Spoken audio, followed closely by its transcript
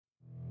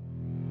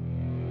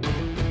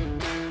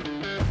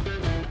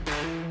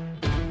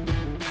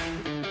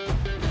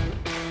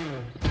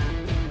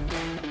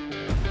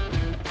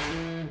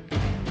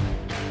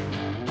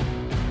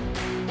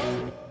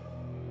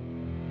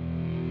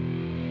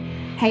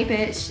Hey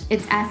bitch,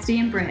 it's Asti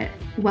and Britt.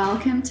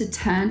 Welcome to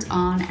Turned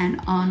On and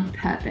On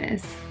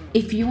Purpose.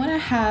 If you want to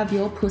have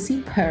your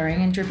pussy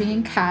purring and dripping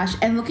in cash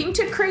and looking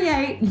to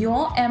create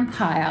your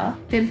empire,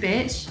 then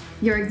bitch,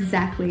 you're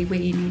exactly where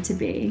you need to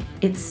be.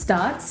 It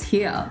starts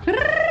here.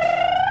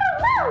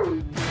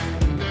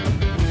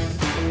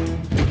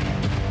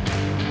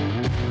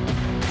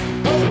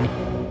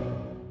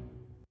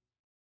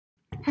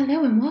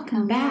 Hello and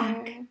welcome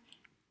back.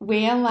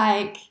 We are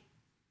like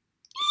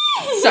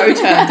So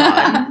turned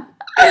on.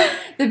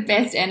 the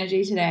best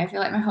energy today. I feel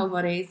like my whole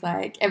body's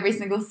like every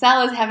single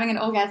cell is having an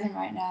orgasm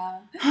right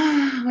now.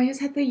 We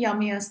just had the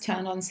yummiest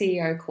turned on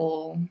CEO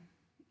call.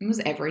 It was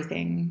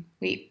everything.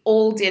 We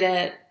all did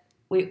it.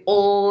 We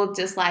all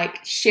just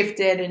like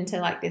shifted into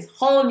like this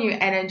whole new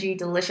energy,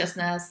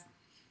 deliciousness.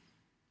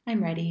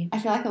 I'm ready. I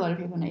feel like a lot of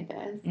people need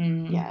this.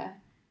 Mm. Yeah.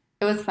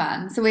 It was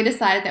fun. So we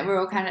decided that we're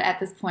all kind of at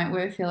this point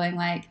where we're feeling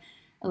like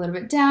a little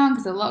bit down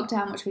because of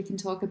lockdown, which we can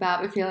talk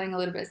about. We're feeling a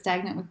little bit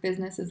stagnant with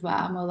business as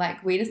well. And we're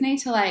like, we just need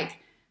to like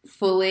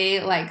fully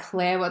like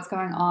clear what's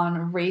going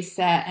on,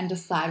 reset, and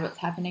decide what's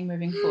happening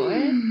moving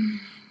forward.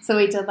 So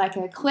we did like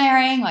a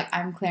clearing, like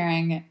I'm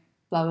clearing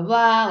blah, blah,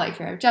 blah, like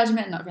fear of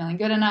judgment, not feeling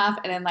good enough,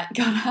 and then like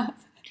got up.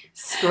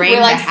 Scream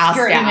the house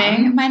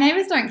down. My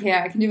neighbors don't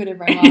care. I can do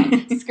whatever I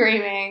want.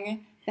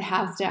 Screaming the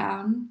house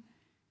down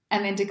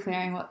and then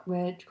declaring what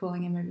we're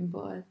calling in moving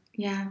forward.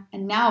 Yeah.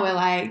 And now we're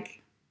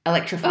like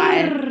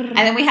electrified. And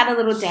then we had a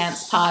little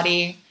dance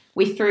party.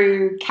 We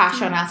threw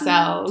cash on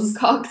ourselves.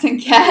 Cocks and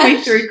cash.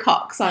 We threw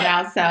cocks on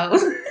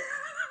ourselves.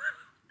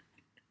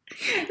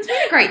 It's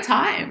been a great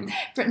time.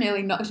 Britt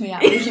nearly knocked me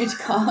out with a huge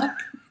cock.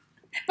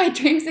 My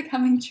dreams are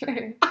coming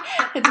true.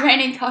 It's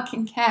raining cock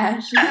and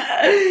cash.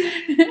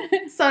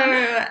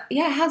 So,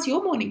 yeah, how's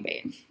your morning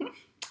been?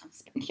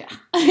 Yeah,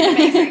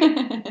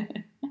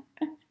 amazing.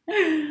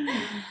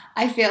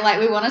 I feel like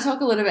we want to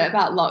talk a little bit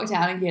about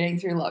lockdown and getting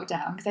through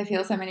lockdown because I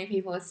feel so many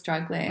people are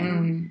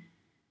struggling.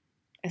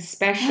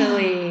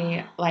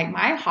 Especially, like,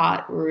 my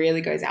heart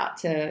really goes out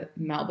to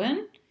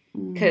Melbourne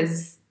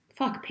because,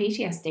 fuck,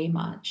 PTSD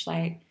much.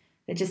 Like,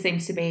 it just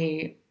seems to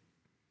be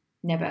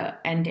never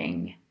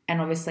ending. And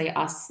obviously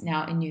us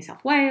now in New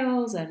South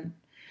Wales, and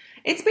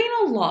it's been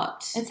a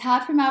lot. It's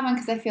hard for Melbourne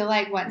because I feel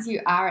like once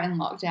you are in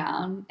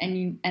lockdown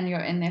and you're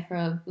in there for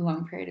a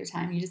long period of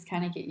time, you just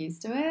kind of get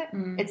used to it.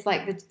 It's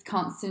like the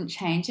constant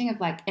changing of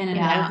like in and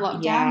out of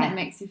lockdown that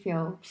makes you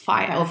feel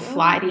fight or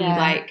flighty,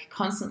 like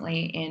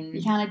constantly in.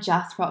 You can't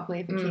adjust properly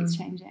if it keeps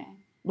changing.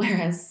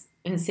 Whereas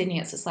in Sydney,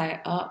 it's just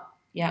like, oh,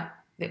 yeah,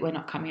 that we're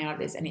not coming out of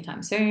this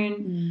anytime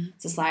soon.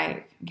 It's just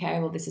like,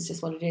 okay, well, this is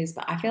just what it is.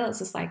 But I feel it's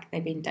just like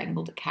they've been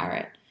dangled a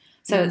carrot.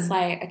 So it's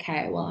like,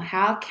 okay, well,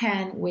 how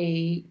can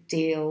we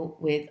deal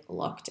with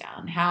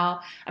lockdown?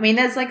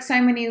 There's like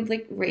so many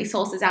like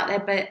resources out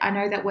there, but I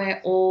know that we're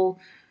all,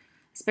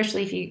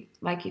 especially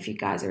if you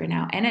guys are in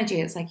our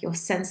energy, it's like you're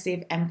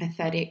sensitive,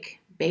 empathetic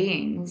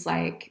beings.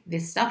 Like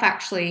this stuff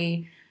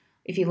actually,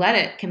 if you let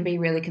it, can be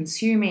really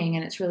consuming,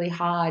 and it's really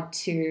hard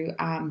to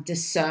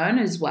discern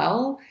as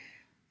well.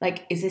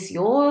 Like, is this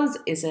yours?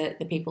 Is it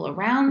the people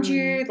around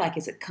you? Like,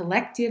 is it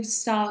collective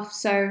stuff?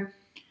 So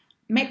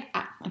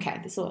okay,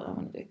 this is what I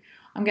want to do.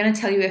 I'm going to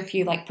tell you a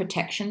few like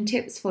protection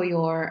tips for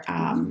your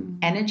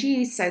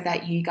energy so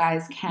that you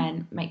guys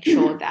can make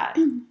sure that,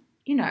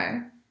 you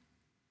know,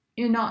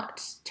 you're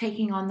not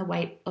taking on the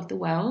weight of the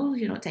world.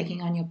 You're not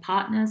taking on your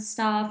partner's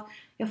stuff,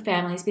 your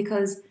family's,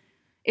 because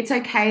it's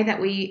okay that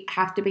we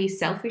have to be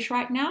selfish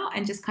right now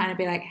and just kind of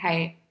be like,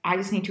 hey, I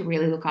just need to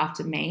really look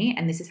after me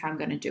and this is how I'm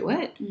going to do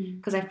it.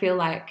 Because I feel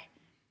like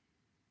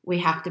we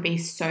have to be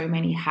so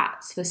many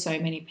hats for so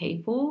many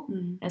people.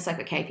 And it's like,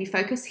 okay, if you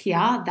focus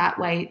here, that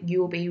way you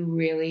will be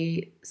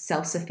really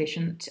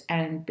self-sufficient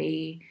and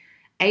be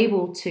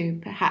able to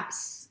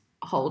perhaps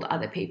hold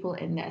other people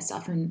in their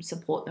stuff and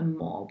support them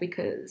more,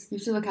 because you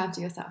should look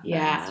after yourself first.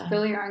 Yeah.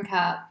 Fill your own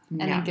cup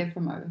and then give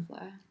from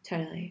overflow.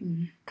 Totally.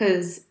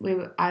 Because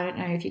I don't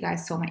know if you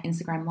guys saw my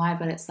Instagram live,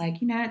 but it's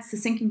like, you know, it's the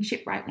sinking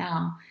ship right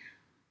now.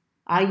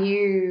 Are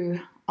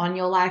you on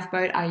your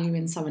lifeboat? Are you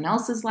in someone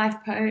else's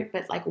lifeboat?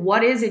 But like,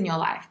 what is in your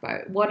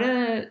lifeboat? What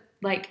are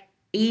like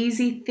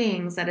easy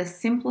things that are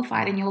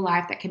simplified in your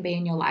life that can be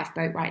in your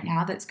lifeboat right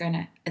now that's going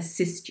to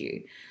assist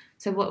you?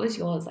 So what was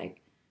yours?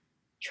 Like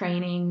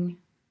training?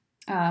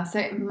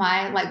 So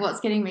my, like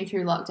what's getting me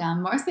through lockdown,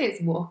 mostly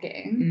it's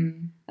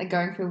walking, like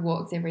going for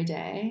walks every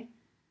day,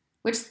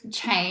 which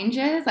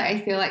changes. Like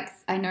I feel like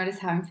I notice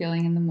how I'm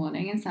feeling in the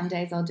morning, and some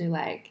days I'll do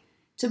like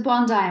to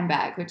Bondi and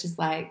back, which is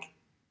like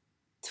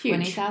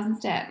 20,000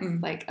 steps,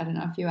 like, I don't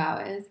know, a few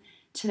hours.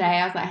 Today,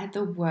 I was like, I had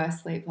the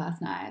worst sleep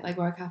last night. Like,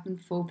 woke up in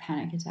full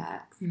panic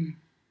attacks.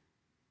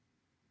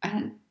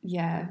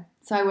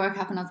 So I woke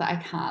up and I was like,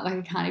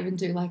 I can't even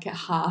do like a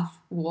half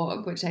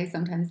walk, which I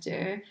sometimes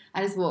do.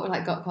 I just walked,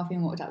 like, got coffee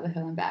and walked up the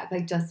hill and back,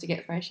 like, just to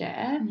get fresh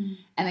air.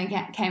 And then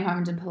came home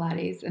and did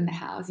Pilates in the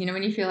house. You know,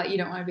 when you feel like you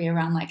don't want to be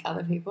around, like,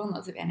 other people and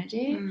lots of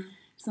energy.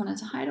 Just wanted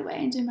to hide away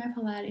and do my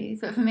Pilates.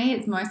 But for me,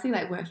 it's mostly,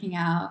 like, working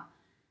out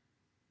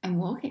and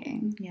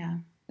walking. Yeah.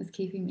 was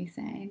keeping me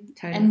sane.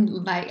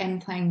 Totally.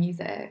 And playing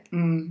music.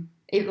 Mm.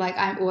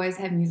 I always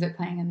have music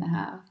playing in the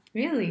house.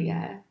 Really?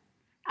 Yeah.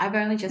 I've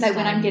only just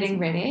when I'm getting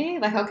ready,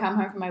 I'll come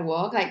home from my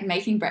walk,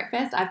 making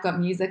breakfast, I've got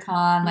music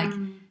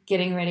on,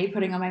 getting ready,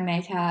 putting on my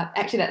makeup.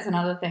 Actually, that's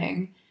another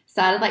thing.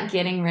 Started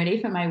getting ready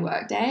for my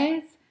work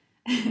days.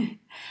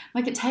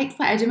 It takes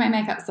I do my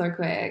makeup so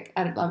quick.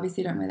 I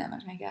obviously don't wear that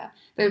much makeup,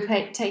 but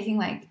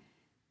taking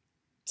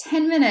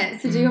 10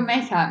 minutes to do your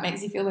makeup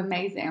makes you feel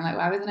amazing. I'm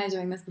why wasn't I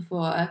doing this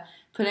before?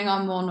 Putting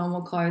on more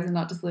normal clothes and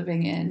not just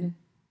living in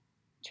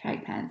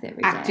track pants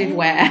every day. Active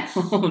wear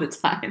all the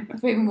time.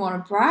 I've even worn a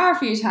bra a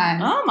few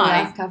times the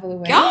last couple of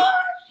weeks. God!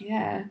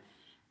 Yeah.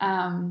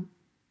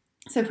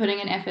 So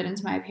putting an effort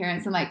into my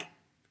appearance and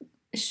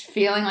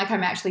feeling like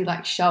I'm actually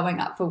showing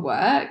up for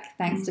work.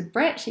 Thanks to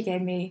Britt, she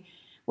gave me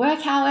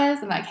work hours.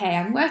 I'm hey,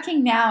 I'm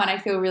working now, and I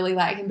feel really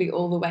I can be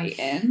all the way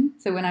in.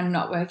 So when I'm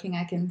not working,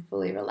 I can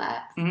fully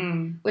relax.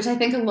 Which I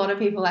think a lot of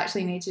people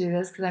actually need to do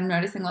this, because I'm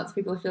noticing lots of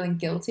people are feeling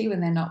guilty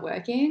when they're not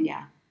working.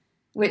 Yeah.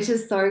 Which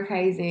is so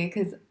crazy,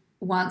 because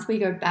once we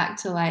go back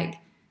to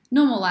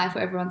normal life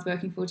where everyone's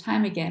working full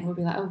time again, we'll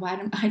be oh, why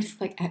don't I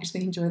just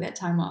actually enjoy that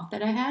time off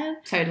that I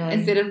had? Totally.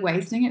 Instead of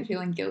wasting it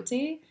feeling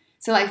guilty.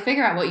 So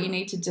figure out what you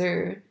need to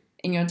do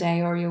in your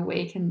day or your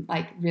week, and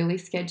really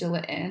schedule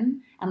it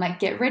in, and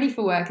get ready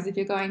for work, because if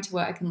you're going to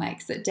work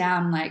and sit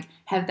down and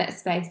have that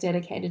space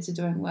dedicated to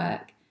doing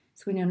work,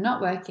 so when you're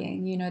not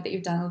working, you know that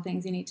you've done all the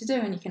things you need to do,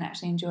 and you can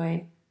actually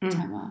enjoy the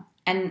time off.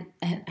 And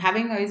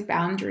having those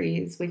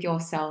boundaries with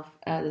yourself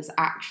is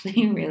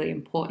actually really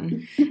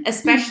important,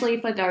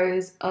 especially for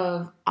those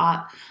of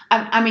art.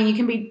 I mean, you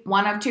can be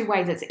one of two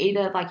ways. It's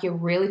either you're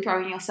really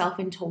throwing yourself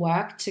into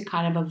work to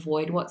kind of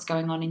avoid what's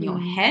going on in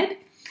your head.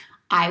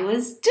 I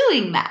was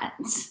doing that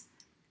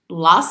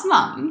last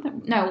month,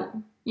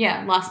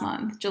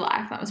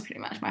 July. That was pretty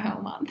much my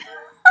whole month.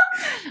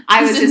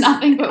 I was just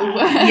nothing but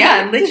work.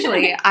 Yeah,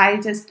 literally.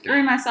 I just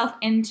threw myself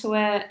into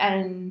it,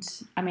 and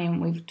I mean,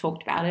 we've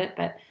talked about it,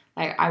 but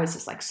I was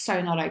just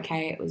so not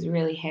okay. It was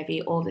really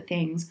heavy, all the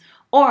things.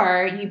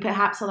 Or you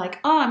perhaps are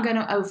oh, I'm going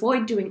to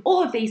avoid doing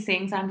all of these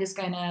things. I'm just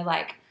going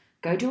to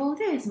go do all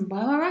this and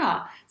blah, blah,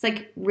 blah.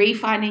 It's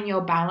refinding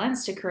your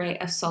balance to create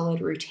a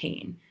solid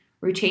routine.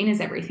 Routine is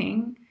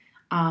everything.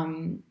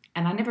 And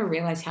I never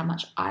realized how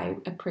much I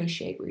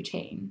appreciate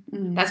routine.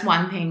 That's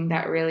one thing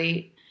that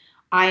really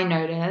I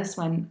noticed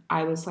when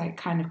I was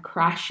kind of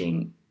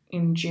crashing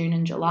in June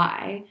and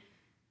July,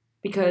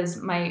 because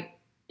my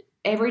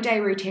everyday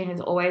routine is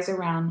always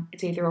around,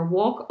 it's either a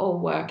walk or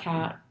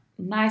workout,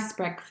 nice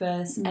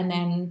breakfast, and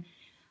then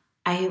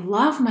I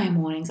love my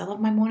mornings. I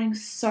love my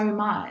mornings so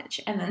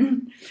much. And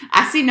then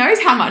Assie knows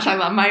how much I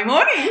love my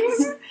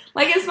mornings.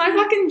 It's my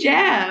fucking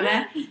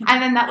jam.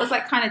 And then that was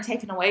kind of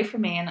taken away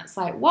from me. And it's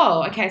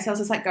whoa, okay. So I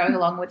was just going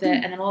along with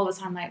it. And then all of a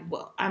sudden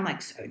I'm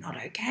so not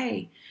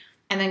okay.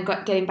 And then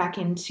getting back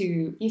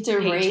into you have to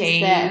PT.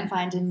 reset and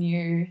find a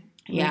new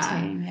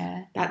routine.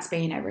 Yeah. That's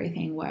been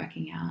everything,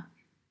 working out.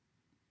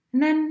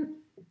 And then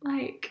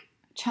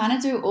trying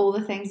to do all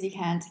the things you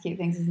can to keep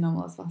things as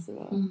normal as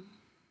possible.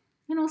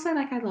 And also,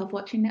 I love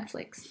watching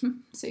Netflix.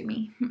 Sue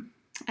me.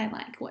 I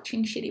like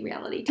watching shitty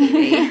reality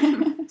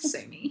TV.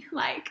 Sue me.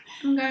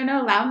 I'm going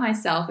to allow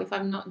myself, if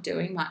I'm not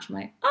doing much, I'm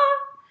if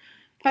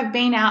I've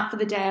been out for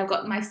the day, I've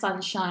got my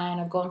sunshine,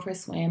 I've gone for a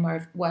swim, or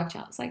I've worked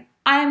out, it's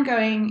I'm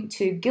going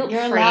to guilt-free.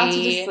 You're allowed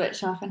to just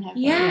switch off and have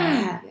fun.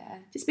 Yeah.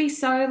 Just be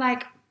so,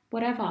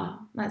 whatever.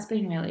 That's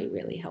been really,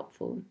 really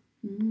helpful.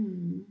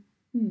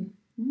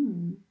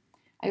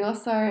 I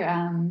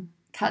also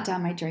cut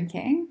down my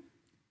drinking.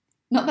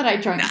 Not that I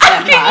drank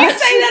that much. Can you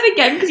say that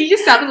again? Because you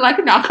just sounded like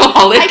an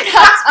alcoholic.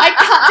 I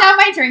cut down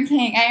my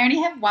drinking. I only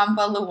have one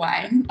bottle of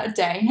wine a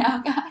day now,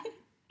 guys.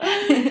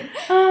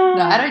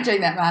 No, I don't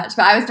drink that much.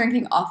 But I was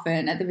drinking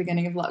often at the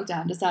beginning of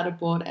lockdown, just out of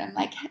boredom.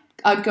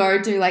 I'd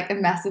go do a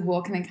massive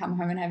walk and then come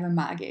home and have a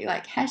margie.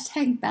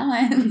 Hashtag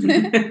balance.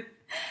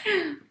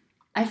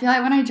 I feel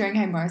when I drink,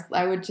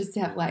 I would just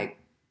have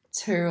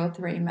 2 or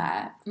 3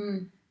 max.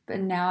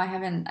 But now I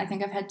haven't. I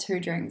think I've had 2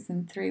 drinks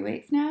in 3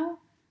 weeks now.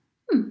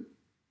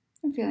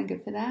 I'm feeling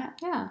good for that.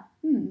 Yeah.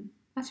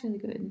 That's really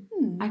good.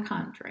 I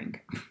can't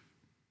drink.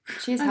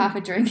 She has half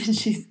a drink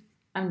and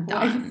I'm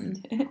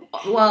done.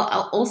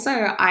 Well, also,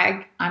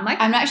 I'm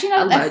actually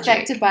not allergic.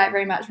 affected by it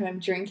very much when I'm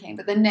drinking,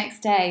 but the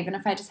next day, even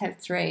if I just have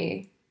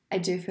 3, I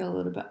do feel a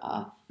little bit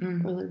off or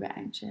a little bit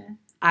anxious.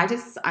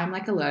 I'm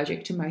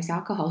allergic to most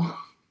alcohol.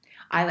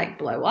 I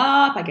blow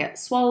up, I get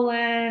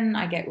swollen,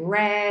 I get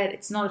red.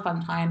 It's not a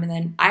fun time. And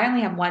then I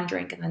only have 1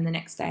 drink, and then the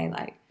next day,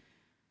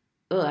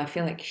 I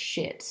feel like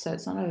shit. So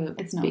it's not a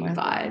big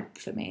vibe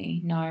for me.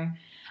 No.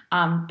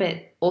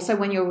 But also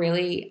when you're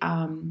really,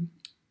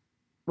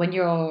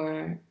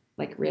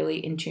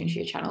 really in tune to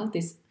your channel,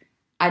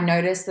 I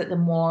noticed that the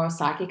more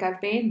psychic I've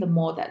been, the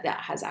more that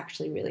has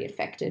actually really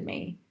affected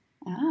me.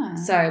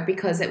 So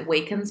because it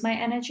weakens my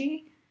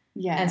energy.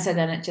 Yeah. And so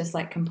then it just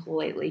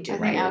completely derails me.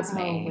 I think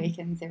alcohol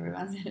weakens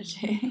everyone's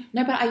energy.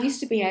 No, but I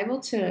used to be able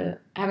to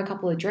have a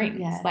couple of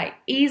drinks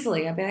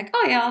easily. I'd be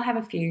oh yeah, I'll have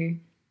a few.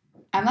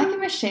 I'm like a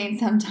machine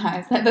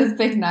sometimes, like those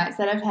big nights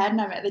that I've had and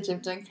I'm at the gym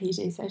doing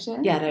PT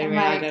sessions. Yeah,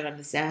 I I don't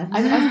understand.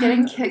 I was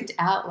getting kicked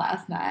out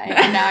last night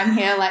and now I'm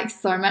here like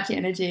so much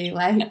energy.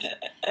 Like,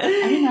 I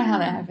don't know how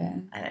that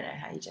happened. I don't know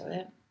how you do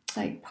it. It's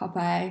like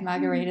Popeye,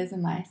 margaritas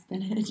and my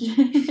spinach.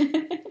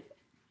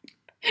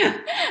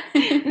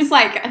 It's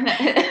like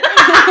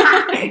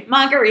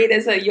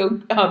margaritas are your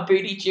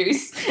booty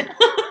juice.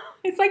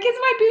 It's like, is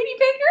my booty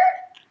bigger?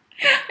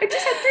 I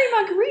just had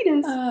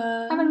 3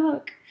 margaritas. Have a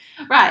look.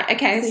 Right,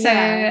 okay, so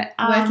yeah,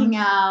 working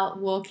out,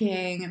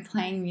 walking,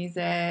 playing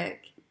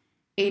music,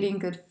 eating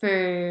good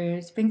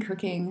food, been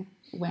cooking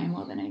way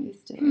more than I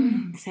used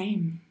to.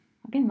 Same.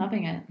 I've been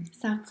loving it.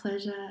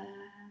 Self-pleasure.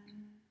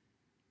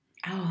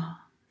 Oh,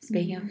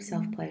 speaking of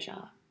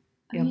self-pleasure,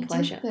 your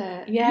pleasure. Did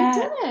that. Yeah,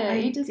 you did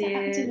it. You did the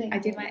activating. I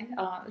did my,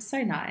 it was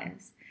so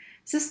nice.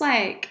 It's just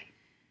like,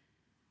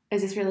 it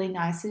was just really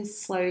nice to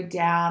slow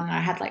down. I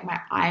had like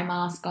my eye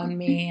mask on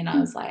me and I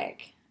was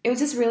like, it was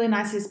just really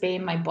nice to just be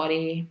in my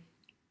body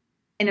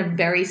in a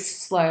very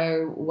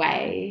slow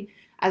way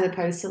as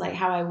opposed to like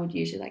how I would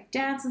usually like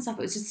dance and stuff.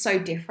 It was just so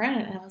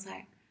different. And I was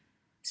like,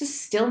 it's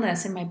just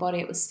stillness in my body.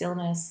 It was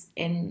stillness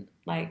in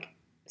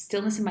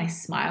my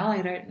smile.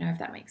 I don't know if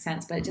that makes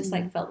sense, but it just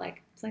like felt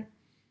like, it's like,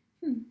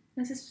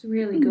 this is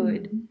really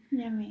good.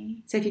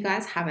 Yummy. So if you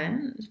guys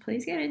haven't,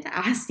 please get into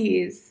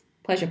Asti's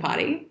pleasure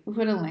party. We'll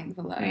put a link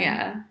below.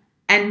 Yeah.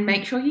 And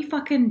make sure you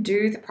fucking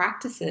do the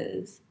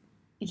practices.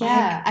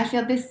 Yeah, I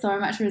feel there's so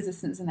much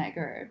resistance in that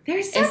group.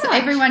 There's so much.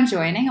 Everyone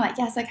joining, like,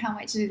 yes, I can't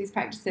wait to do these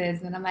practices.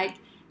 And then I'm like,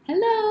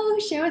 hello,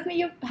 share with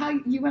me how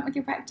you went with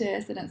your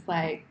practice. And it's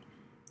like,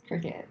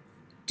 crickets.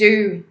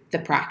 Do the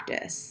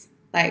practice.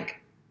 Like,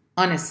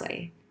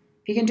 honestly.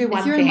 If you can do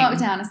one thing. If you're in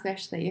lockdown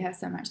especially, you have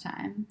so much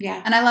time.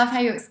 Yeah. And I love how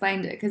you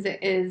explained it because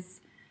it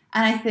is,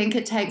 and I think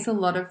it takes a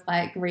lot of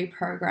like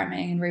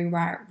reprogramming and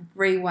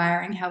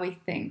rewiring how we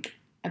think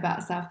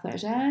about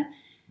self-pleasure.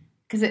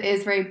 Because it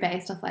is very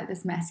based off like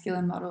this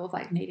masculine model of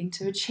like needing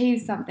to achieve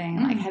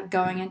something, like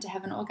going in to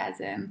have an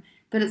orgasm.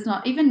 But it's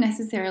not even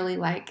necessarily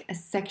like a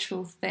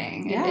sexual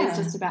thing. Yeah. It is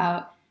just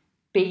about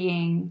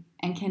being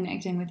and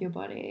connecting with your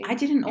body. I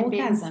did an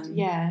orgasm.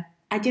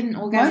 I did an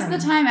orgasm. Most of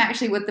the time,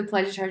 actually, with the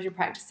pleasure treasure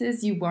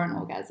practices, you won't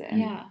orgasm.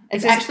 Yeah.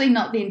 It's actually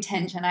not the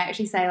intention. I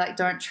actually say like,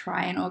 don't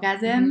try an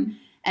orgasm.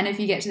 And if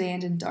you get to the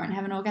end and don't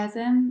have an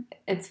orgasm,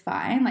 it's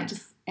fine. Like,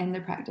 just end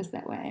the practice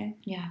that way.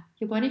 Yeah.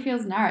 Your body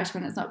feels nourished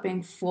when it's not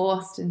being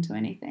forced into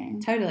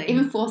anything. Totally.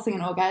 Even forcing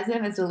an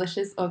orgasm, as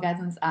delicious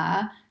orgasms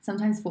are,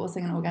 sometimes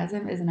forcing an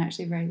orgasm isn't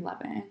actually very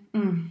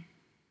loving.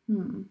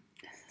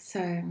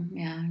 So,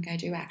 yeah, go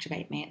do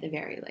Activate Me at the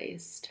very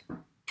least.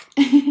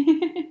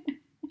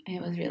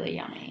 It was really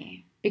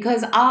yummy.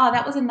 Because,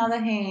 that was another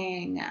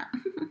thing.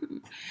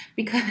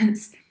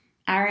 Because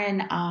Aaron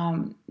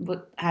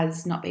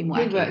has not been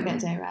working. He worked that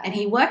day, right? And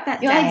he worked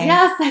that You're day. like,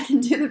 yes, I can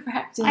do the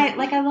practice. I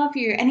love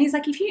you. And he's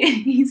like,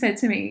 he said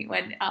to me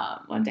when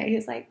one day, he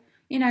was like,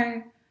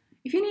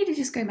 if you need to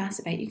just go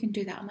masturbate, you can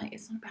do that. I'm like,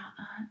 it's not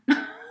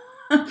about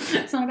that.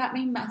 It's not about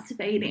me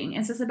masturbating.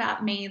 It's just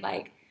about me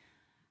like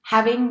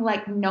having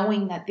like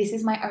knowing that this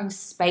is my own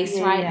space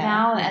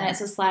now. And it's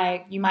just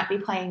like, you might be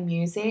playing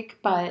music,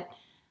 but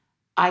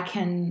I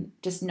can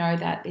just know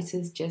that this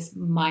is just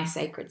my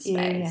sacred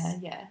space.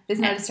 Yeah. There's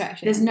no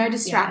distraction. There's no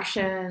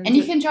distractions. And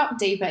you can drop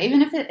deeper.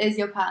 Even if it is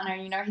your partner,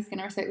 he's going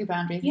to respect your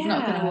boundaries. He's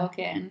not going to walk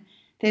in.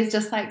 There's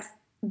just like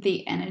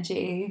the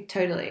energy.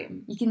 Totally.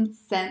 You can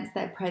sense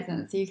their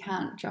presence. So you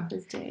can't drop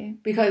as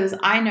deep. Because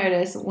I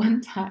noticed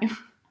one time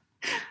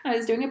I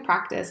was doing a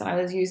practice and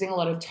I was using a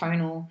lot of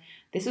tonal.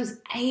 This was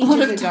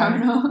ages ago.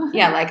 Tonal.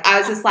 Yeah, like I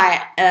was just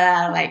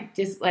like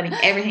just letting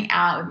everything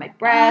out with my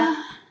breath.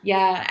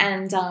 Yeah,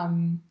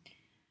 and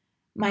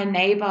my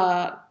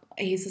neighbor,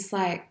 he's just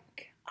like,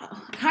 I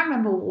can't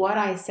remember what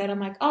I said.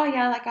 I'm like, oh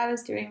yeah, like I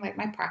was doing like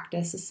my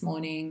practice this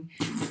morning.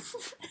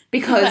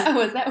 Because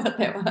was that what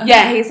that was?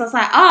 Yeah, he's just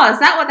like, oh, is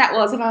that what that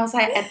was? And I was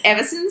like, and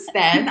ever since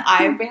then,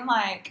 I've been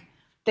like,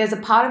 there's a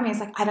part of me is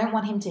like, I don't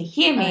want him to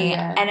hear me.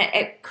 And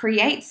it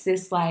creates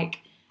this like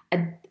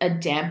a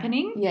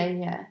dampening.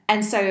 Yeah.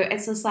 And so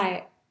it's just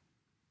like,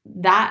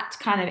 that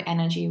kind of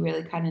energy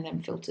really kind of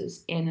then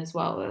filters in as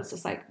well. It's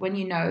just like when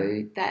you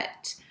know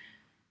that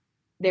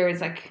there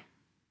is like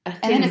a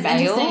thin and then it's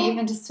veil. interesting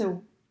even just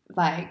to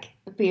like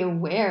be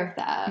aware of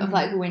that, of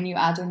like when you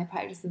are doing the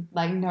practice of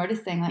like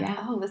noticing like,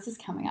 oh, this is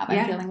coming up.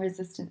 I'm feeling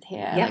resistance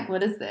here. Like,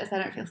 what is this? I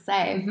don't feel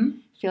safe.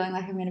 Feeling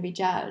like I'm going to be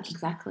judged.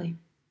 Exactly.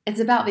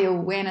 It's about the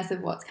awareness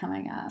of what's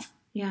coming up.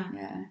 Yeah.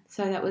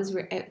 So that was,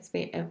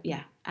 Activate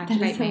That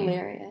is Me.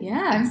 hilarious.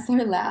 Yeah. I'm so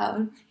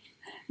loud.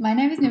 My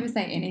neighbours never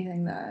say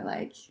anything though.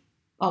 Like,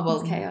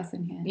 there's chaos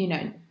in here.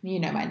 You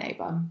know my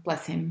neighbour.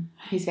 Bless him.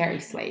 He's very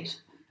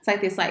sweet. It's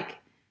like this like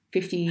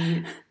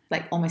 50,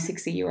 like almost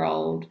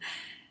 60-year-old.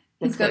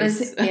 He's got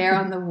his hair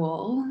on the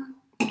wall.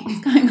 What's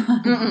going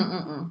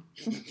on?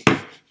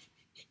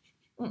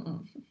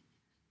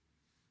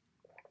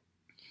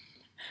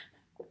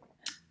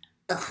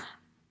 Ugh.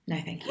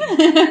 No, thank you.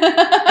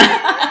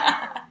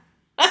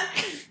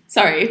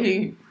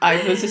 Sorry,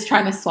 I was just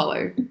trying to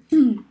swallow.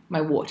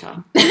 my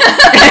water.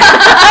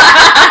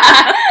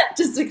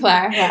 Just to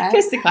clarify.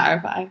 Just to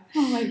clarify.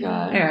 Oh my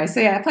God. Anyway, so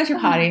yeah, pleasure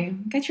party.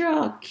 Get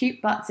your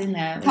cute butts in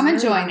there. Come and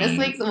join. This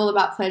week's all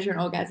about pleasure and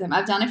orgasm.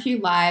 I've done a few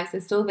lives.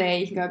 They're still there.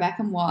 You can go back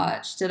and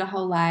watch. Did a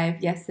whole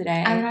live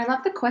yesterday. And I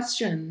love the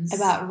questions.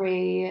 About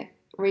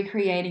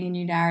recreating a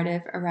new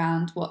narrative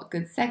around what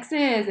good sex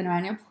is and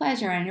around your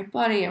pleasure, around your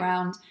body,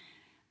 around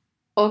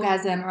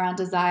orgasm, around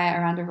desire,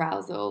 around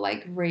arousal,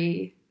 like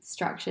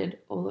restructured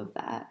all of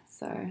that.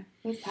 So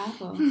it was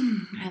powerful.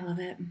 I love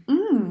it.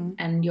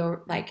 And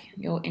your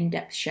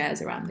in-depth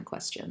shares around the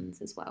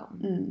questions as well.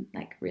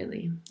 Like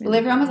really well,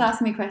 everyone was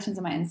asking me questions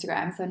on my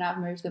Instagram, so now I've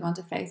moved them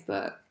onto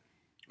Facebook.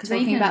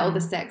 Talking about all the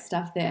sex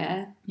stuff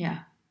there. Yeah.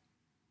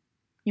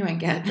 You won't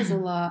get. There's a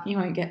lot. You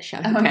won't get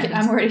shadow banned.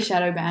 I'm already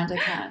shadow banned. I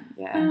can't.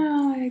 Yeah.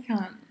 Oh, I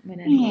can't win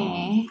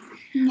anymore.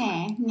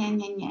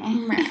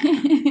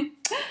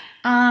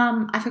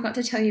 I forgot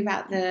to tell you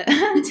about the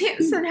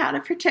tips on how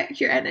to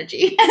protect your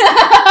energy.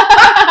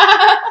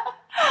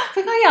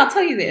 I'll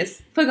tell you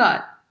this.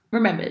 Forgot.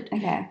 Remembered.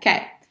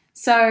 Okay.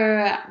 So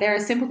there are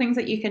simple things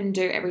that you can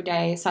do every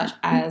day, such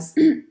as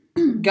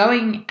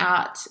going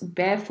out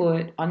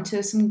barefoot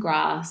onto some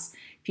grass.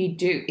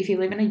 If you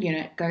live in a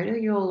unit, go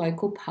to your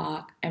local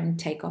park and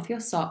take off your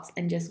socks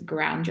and just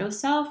ground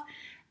yourself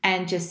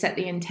and just set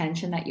the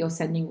intention that you're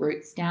sending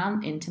roots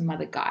down into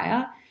Mother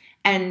Gaia.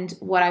 And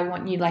what I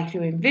want you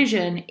to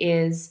envision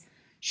is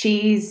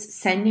she's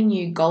sending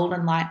you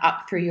golden light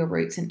up through your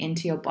roots and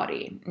into your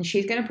body. And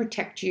she's going to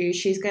protect you.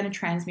 She's going to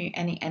transmute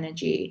any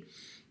energy.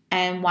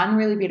 And one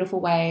really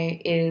beautiful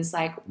way is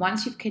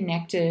once you've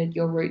connected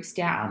your roots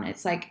down,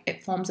 it's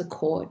it forms a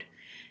cord.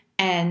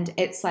 And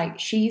it's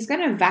she's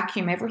going to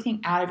vacuum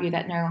everything out of you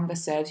that no longer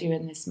serves you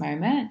in this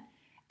moment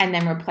and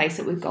then replace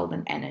it with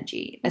golden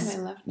energy. I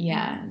love that.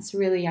 Yeah, it's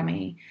really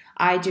yummy.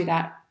 I do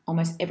that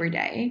almost every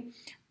day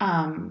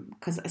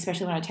because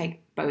especially when I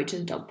take Bowie to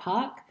the dog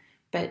park,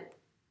 but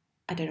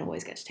I don't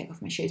always get to take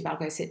off my shoes, but I'll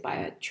go sit by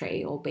a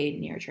tree or be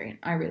near a tree. And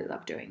I really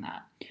love doing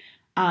that.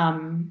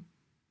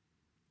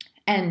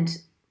 And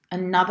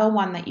another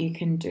one that you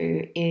can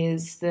do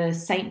is the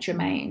Saint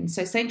Germain.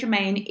 So Saint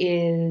Germain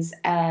is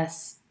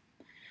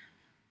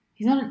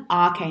he's not an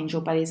archangel,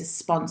 but he's a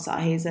sponsor.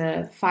 He's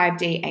a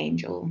 5D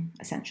angel,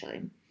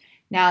 essentially.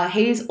 Now,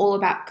 he's all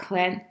about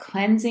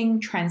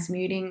cleansing,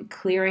 transmuting,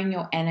 clearing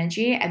your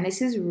energy. And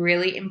this is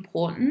really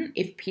important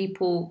if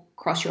people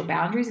cross your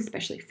boundaries,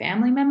 especially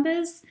family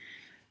members.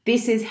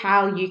 This is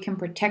how you can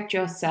protect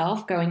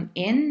yourself going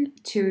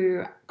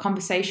into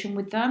conversation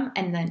with them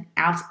and then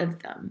out of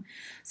them.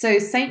 So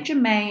Saint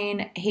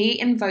Germain, he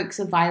invokes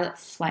a violet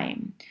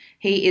flame.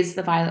 He is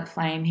the violet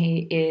flame.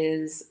 He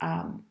is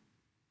a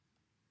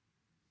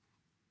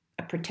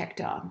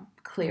protector,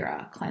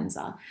 clearer,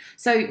 cleanser.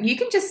 So you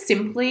can just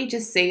simply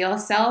see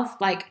yourself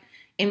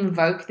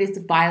invoke this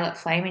violet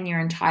flame in your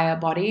entire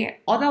body.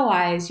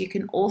 Otherwise, you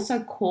can also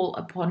call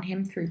upon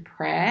him through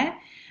prayer.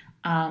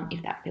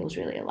 If that feels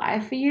really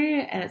alive for you.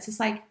 And it's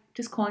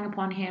just calling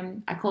upon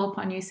him. I call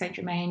upon you, Saint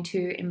Germain,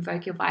 to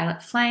invoke your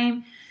violet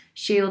flame,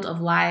 shield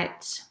of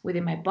light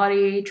within my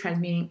body,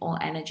 transmuting all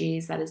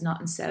energies that is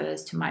not in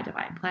service to my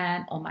divine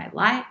plan or my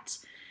light.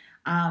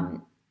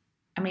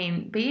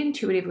 Be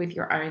intuitive with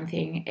your own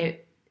thing.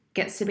 It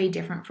gets to be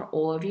different for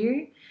all of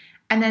you.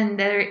 And then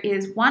there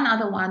is one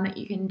other one that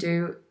you can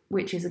do,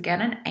 which is,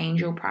 again, an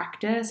angel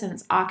practice, and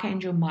it's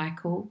Archangel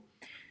Michael.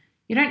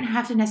 You don't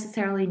have to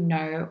necessarily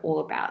know all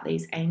about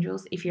these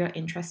angels. If you're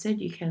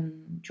interested, you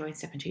can join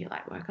Step Into Your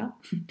Light Worker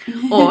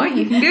or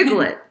you can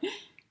Google it.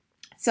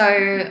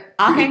 So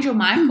Archangel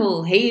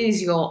Michael, he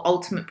is your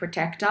ultimate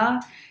protector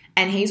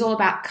and he's all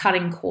about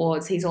cutting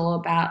cords. He's all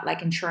about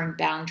ensuring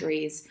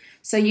boundaries.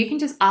 So you can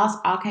just ask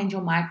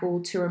Archangel Michael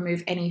to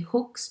remove any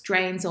hooks,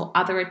 drains, or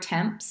other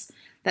attempts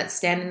that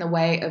stand in the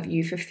way of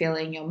you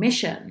fulfilling your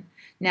mission.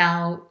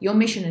 Now, your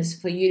mission is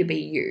for you to be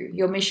you.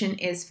 Your mission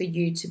is for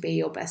you to be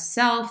your best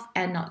self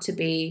and not to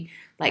be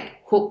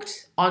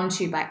hooked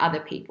onto by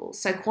other people.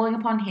 So calling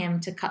upon him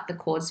to cut the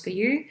cords for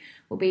you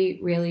will be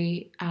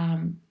really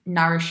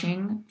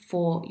nourishing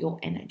for your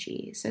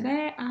energy. So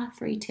there are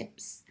 3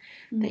 tips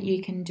that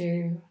you can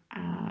do.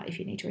 If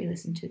you need to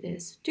re-listen to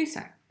this, do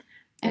so.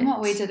 And what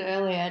we did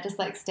earlier, just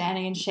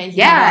standing and shaking.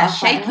 Yeah,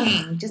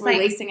 shaking. Just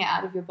releasing it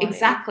out of your body.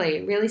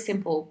 Exactly. Really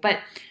simple. But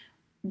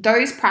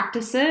those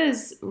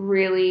practices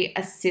really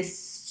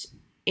assist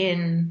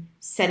in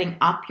setting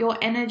up your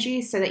energy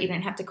so that you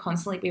don't have to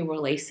constantly be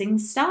releasing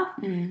stuff.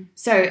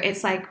 So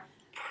it's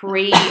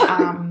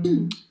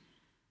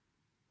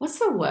what's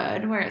the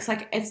word where it's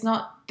it's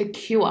not the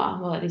cure.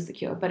 Well, it is the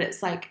cure, but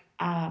it's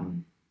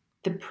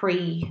the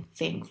pre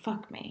thing.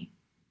 Fuck me.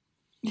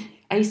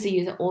 I used to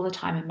use it all the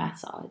time in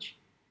massage.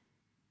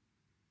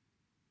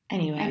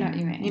 Anyway, I know what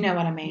you mean. You know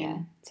what I mean. Yeah.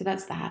 So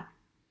that's that.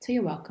 So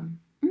you're welcome.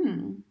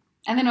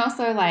 And then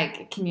also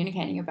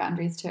communicating your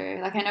boundaries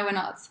too. I know we're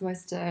not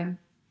supposed to,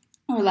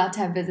 we're allowed to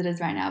have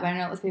visitors right now, but I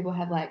know lots of people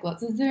have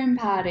lots of Zoom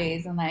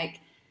parties and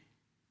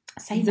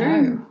say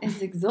Zoom no.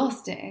 is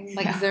exhausting.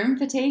 Zoom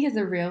fatigue is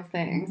a real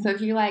thing. So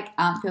if you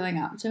aren't feeling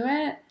up to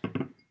it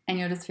and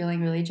you're just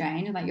feeling really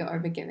drained and like you're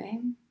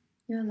overgiving,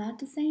 you're allowed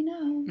to say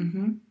no.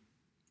 Mm-hmm.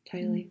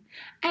 Totally.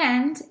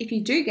 And if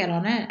you do get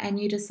on it and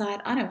you decide,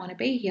 I don't want to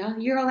be here,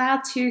 you're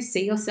allowed to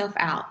see yourself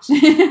out.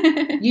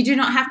 You do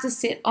not have to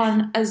sit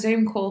on a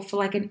Zoom call for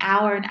like an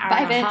hour and a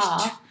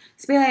half.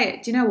 Just be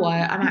like, do you know what?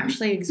 I'm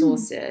actually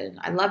exhausted.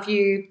 I love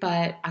you,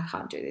 but I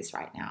can't do this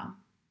right now.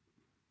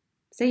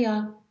 See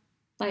ya.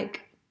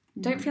 Like,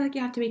 don't feel like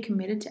you have to be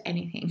committed to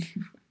anything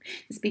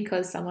just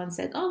because someone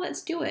said, oh,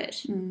 let's do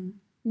it.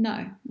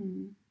 No.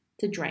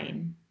 To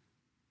drain.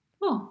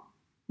 Oh,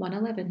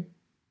 111.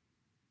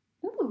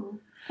 Ooh,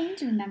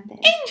 angel numbers.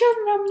 Angel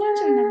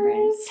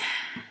numbers.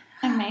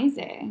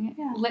 Amazing.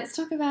 Yeah. Let's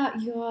talk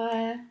about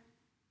your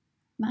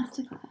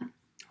masterclass.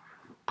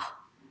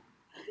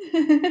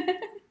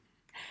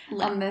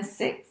 On the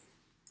 6th.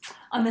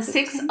 On the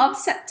 6th of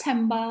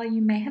September,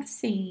 you may have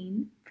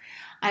seen,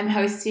 I'm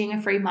hosting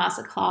a free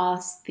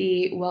masterclass,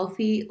 The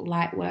Wealthy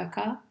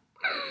Lightworker.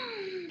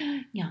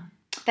 Yeah.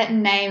 That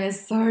name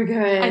is so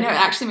good. I know, it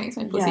actually makes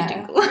my pussy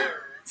tingle.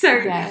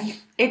 So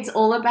it's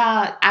all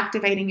about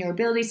activating your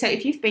abilities. So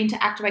if you've been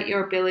to Activate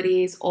Your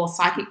Abilities or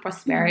Psychic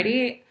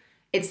Prosperity,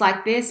 it's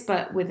like this,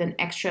 but with an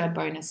extra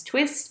bonus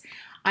twist.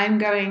 I'm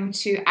going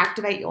to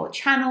activate your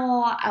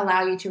channel,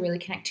 allow you to really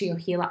connect to your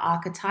healer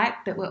archetype,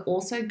 but we're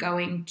also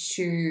going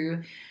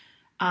to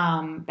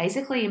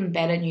basically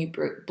embed a new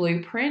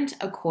blueprint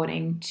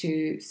according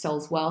to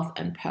soul's wealth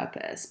and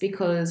purpose.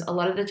 Because a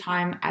lot of the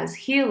time as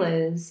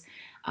healers,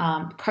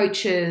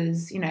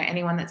 coaches,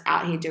 anyone that's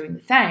out here doing the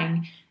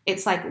thing,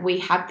 it's like we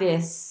have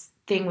this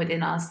thing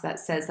within us that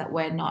says that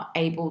we're not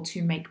able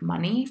to make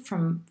money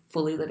from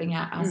fully living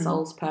out our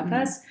soul's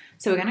purpose.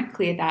 So we're going to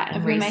clear that and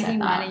if you're reset making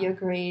that. money, you're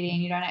greedy and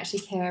you don't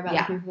actually care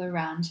about the people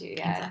around you.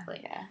 Yeah.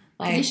 Exactly. Yeah.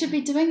 Like, you should be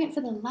doing it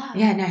for the love.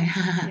 Yeah, no.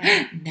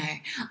 No.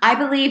 I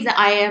believe that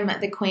I am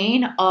the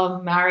queen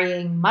of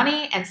marrying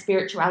money and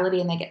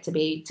spirituality and they get to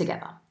be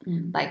together.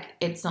 Like,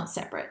 it's not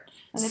separate.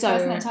 And the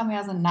person that told me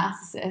I was a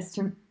narcissist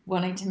from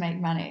wanting to make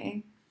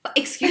money.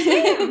 Excuse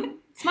me?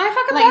 It's my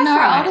fucking like, no,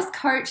 birthright. I'll just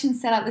coach and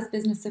set up this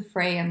business for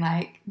free and,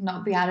 like,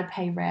 not be able to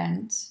pay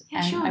rent. Yeah,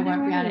 and sure, I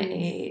won't be able to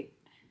worries. eat.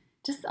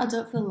 Just, I'll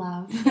do it for the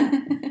love.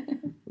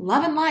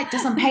 Love and light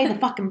doesn't pay the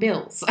fucking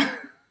bills. I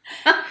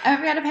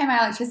won't be able to pay my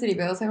electricity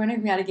bill, so I won't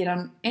even be able to get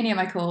on any of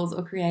my calls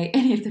or create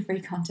any of the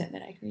free content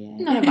that I create.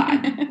 Not a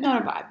vibe.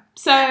 Not a vibe.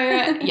 So,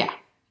 yeah.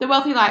 The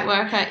Wealthy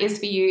Lightworker is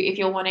for you if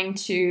you're wanting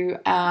to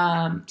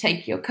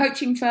take your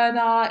coaching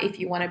further, if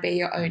you want to be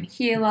your own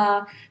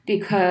healer,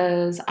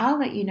 because I'll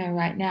let you know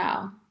right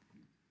now,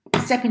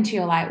 step into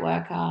your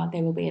Lightworker.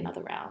 There will be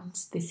another round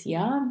this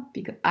year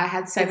because I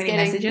had so many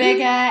messages. It's getting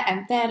bigger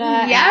and better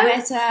and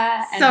better.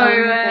 And all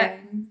the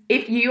things.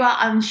 If you are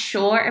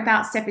unsure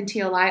about step into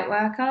your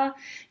Lightworker,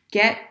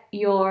 get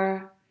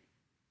your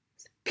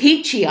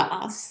peachy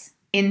ass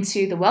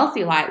into the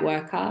Wealthy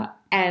Lightworker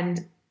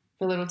and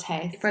for a little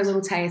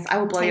taste. I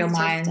will blow your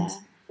mind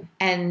Taster.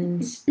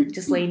 and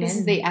just lean in. This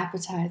is the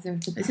appetizer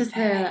of the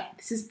buffet.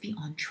 This is the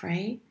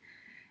entree,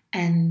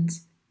 and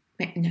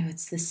no,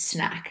 it's the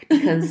snack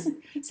because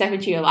step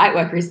into your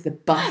Lightworker is the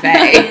buffet.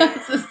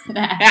 It's a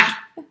snack.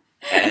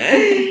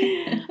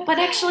 But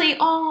actually,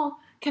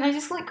 can I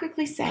just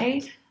quickly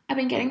say, I've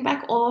been getting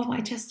back all of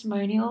my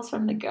testimonials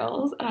from the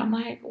girls, and I'm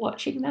like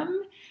watching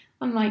them.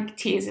 I'm like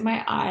tears in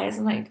my eyes.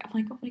 I'm like, oh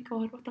my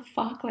god, what the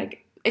fuck?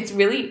 Like, it's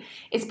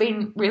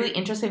been really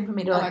interesting for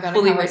me to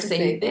fully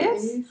receive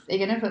this. Are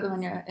you gonna put them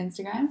on your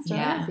Instagram stories?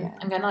 Yeah.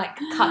 I'm gonna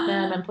cut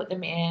them and put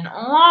them in.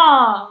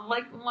 Oh,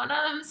 like one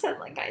of them said,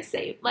 I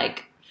saved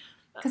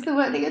because the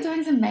work that you're doing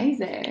is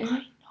amazing. I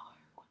know.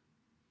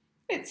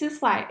 It's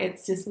just life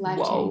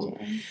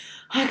changing.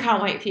 I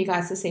can't wait for you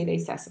guys to see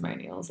these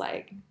testimonials.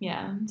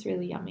 It's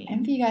really yummy.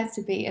 And for you guys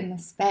to be in the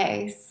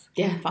space.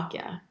 Yeah, fuck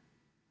yeah.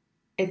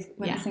 It's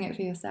witnessing it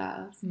for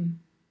yourselves.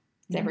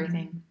 It's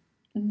everything.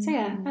 So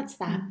yeah, that's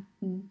that.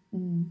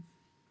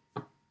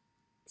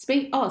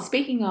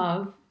 Speaking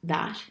of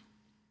that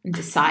and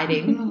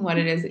deciding what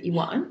it is that you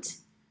want,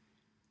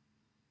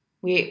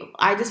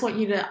 I just want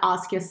you to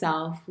ask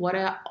yourself, what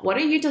are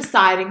you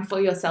deciding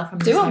for yourself from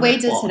this Do what we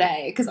moment did forward?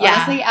 today, because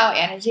honestly, our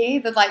energy,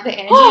 the energy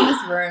in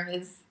this room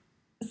is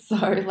so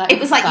It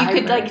was like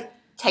vibrant. you could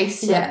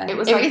taste it. Yeah, It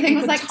was everything you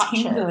was could touch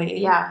tingly.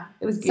 it. Yeah,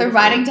 it was So beautiful.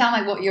 writing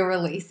down what you're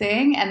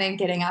releasing, and then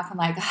getting up and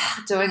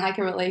doing a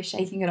release,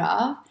 shaking it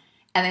off,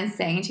 and then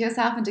saying to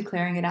yourself and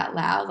declaring it out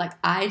loud,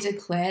 I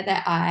declare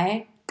that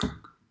I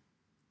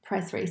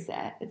press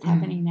reset. It's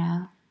happening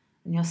now.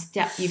 And you've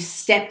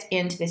stepped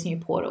into this new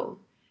portal.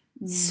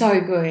 So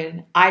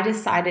good. I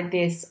decided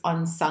this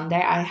on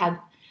Sunday. I had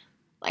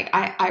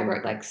I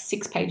wrote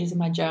 6 pages in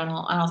my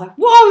journal, and I was like,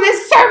 whoa,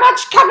 there's so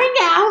much coming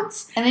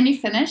out. And then you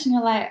finish and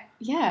you're like,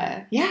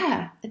 yeah,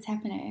 it's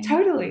happening.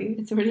 Totally.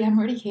 I'm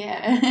already here.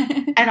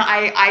 And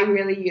I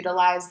really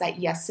utilized that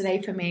yesterday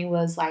for me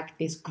was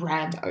this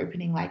grand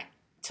opening,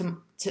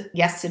 to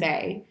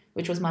yesterday,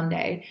 which was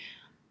Monday.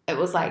 It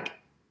was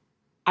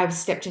I've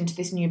stepped into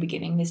this new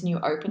beginning, this new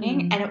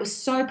opening. And it was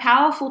so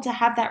powerful to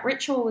have that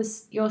ritual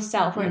with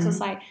yourself where it's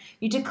just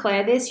you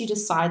declare this, you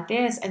decide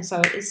this, and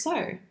so it is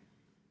so.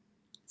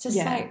 Just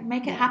like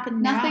make it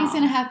happen now. Nothing's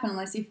going to happen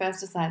unless you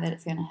first decide that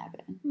it's going to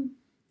happen.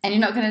 And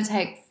you're not going to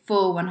take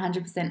full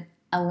 100%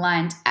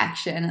 aligned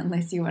action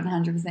unless you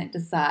 100%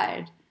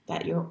 decide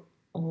that you're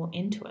all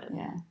into it.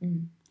 Yeah.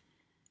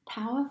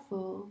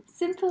 Powerful.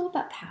 Simple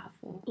but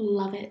powerful.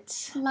 Love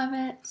it. Love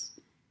it.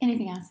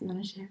 Anything else you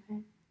want to share,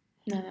 babe?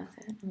 No,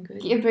 that's it. I'm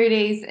good. Get your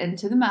booties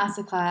into the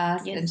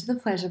masterclass, into the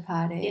pleasure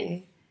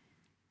party.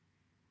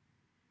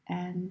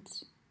 And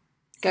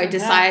go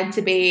decide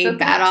to be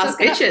badass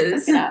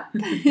bitches.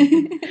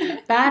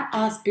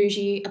 Badass,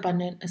 bougie,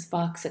 abundant as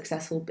fuck,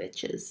 successful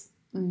bitches.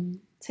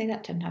 Say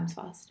that 10 times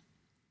fast.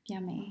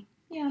 Yummy.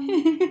 Yum.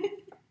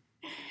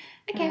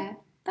 Okay.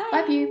 Bye.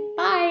 Love you.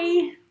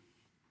 Bye.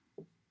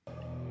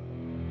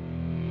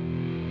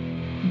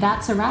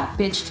 That's a wrap,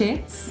 bitch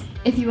tits.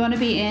 If you want to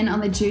be in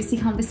on the juicy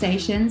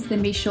conversations,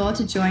 then be sure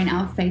to join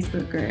our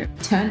Facebook group.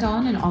 Turned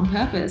on and on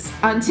purpose.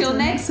 Until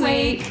next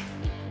week.